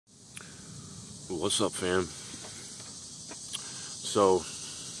What's up, fam? So,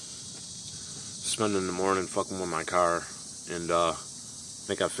 spending the morning fucking with my car, and I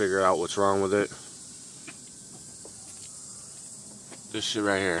think I figured out what's wrong with it. This shit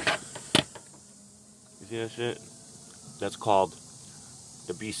right here. You see that shit? That's called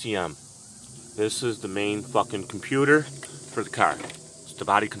the BCM. This is the main fucking computer for the car. It's the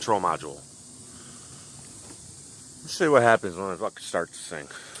body control module. Let's see what happens when I fucking start this thing.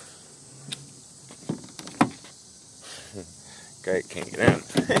 Okay, can't get in.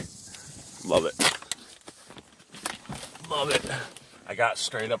 Love it. Love it. I got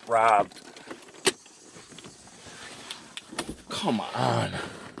straight up robbed. Come on.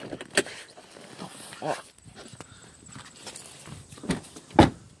 Oh, fuck.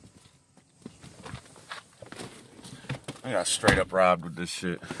 I got straight up robbed with this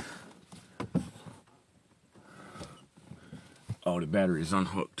shit. Oh, the battery's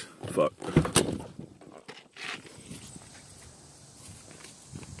unhooked. Fuck.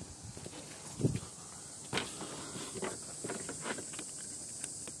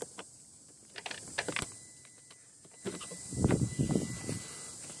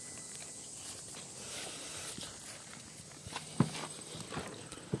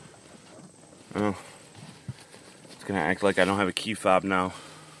 Oh, it's gonna act like I don't have a key fob now.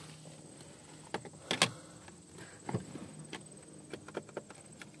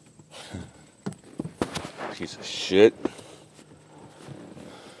 Piece of shit.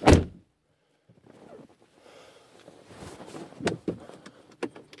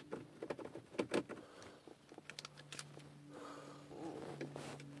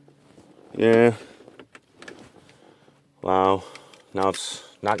 Yeah. Wow. Now it's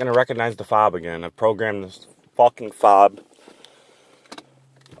not going to recognize the fob again. I've programmed this fucking fob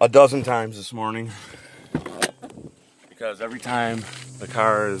a dozen times this morning. Because every time the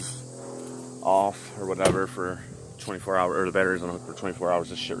car is off or whatever for 24 hours, or the battery's unhooked for 24 hours,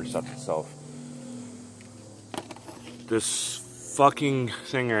 this shit resets itself. This fucking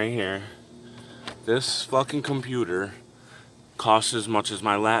thing right here, this fucking computer costs as much as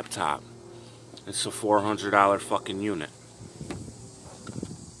my laptop. It's a $400 fucking unit.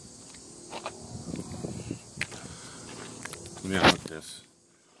 Let me unhook this.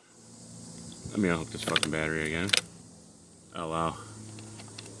 Let me unhook this fucking battery again. Oh wow.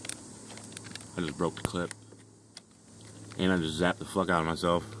 I just broke the clip. And I just zapped the fuck out of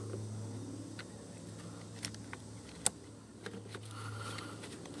myself.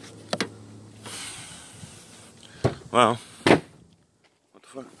 Well, what the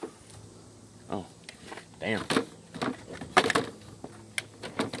fuck? Oh, damn.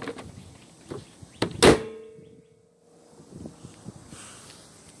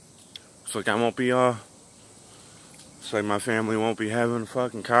 Looks like I won't be, looks like my family won't be having a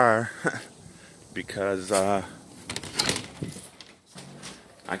fucking car. Because, I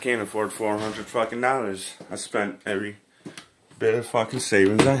can't afford $400 fucking dollars. I spent every bit of fucking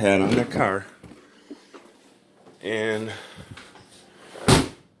savings I had on that car. And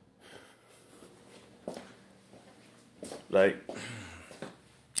like,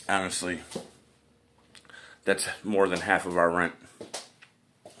 honestly, that's more than half of our rent.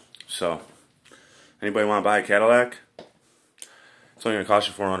 So, anybody want to buy a Cadillac? It's only going to cost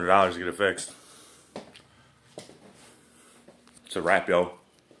you $400 to get it fixed. It's a wrap, yo.